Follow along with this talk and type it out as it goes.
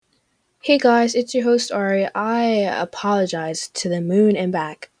Hey guys, it's your host Ari. I apologize to the moon and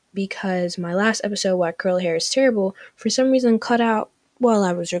back because my last episode, Why Curly Hair is Terrible, for some reason cut out while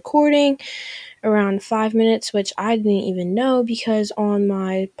I was recording around 5 minutes, which I didn't even know because on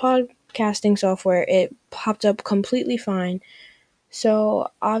my podcasting software it popped up completely fine. So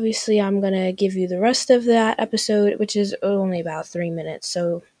obviously, I'm gonna give you the rest of that episode, which is only about 3 minutes,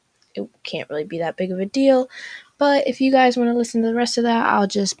 so it can't really be that big of a deal. But if you guys want to listen to the rest of that, I'll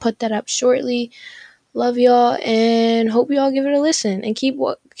just put that up shortly. Love y'all and hope y'all give it a listen and keep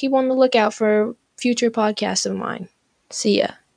on the lookout for future podcasts of mine. See ya.